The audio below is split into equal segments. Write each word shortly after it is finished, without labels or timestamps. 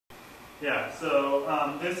Yeah,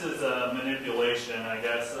 so this is a manipulation, I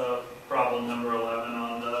guess, of problem number 11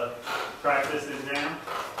 on the practice exam.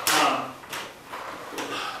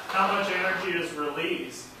 How much energy is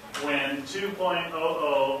released when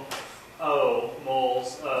 2.000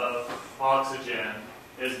 moles of oxygen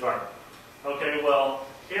is burned? Okay, well,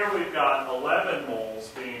 here we've got 11 moles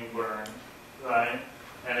being burned, right?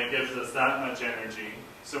 And it gives us that much energy.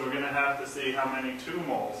 So we're going to have to see how many 2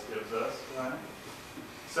 moles gives us, right?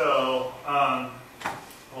 So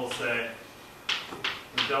we'll say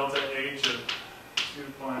the delta H of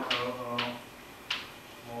 2.00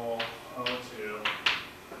 mole O2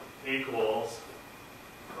 equals,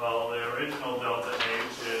 well, the original delta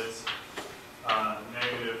H is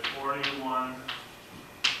negative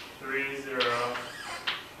 4130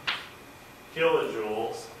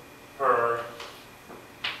 kilojoules per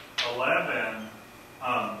 11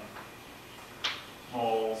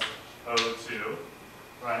 moles O2,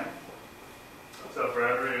 right? So for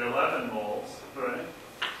every 11 moles, right,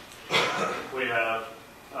 we have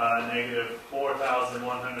negative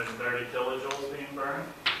 4,130 kilojoules being burned.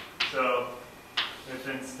 So if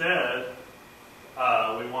instead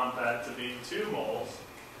we want that to be 2 moles,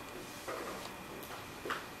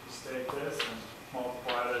 just take this and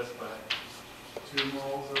multiply this by 2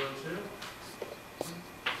 moles O2.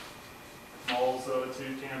 Moles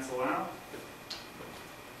O2 cancel out,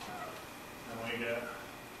 and we get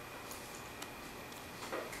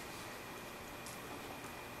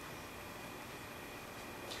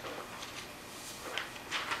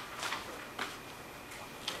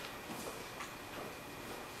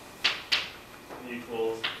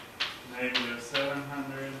equals negative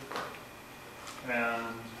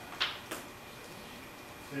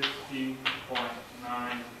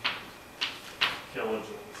 750.9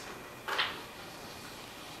 kilojoules.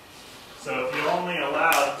 So if you only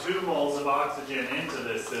allowed 2 moles of oxygen into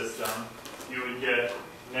this system, you would get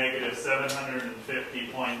negative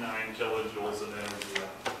 750.9 kilojoules of energy.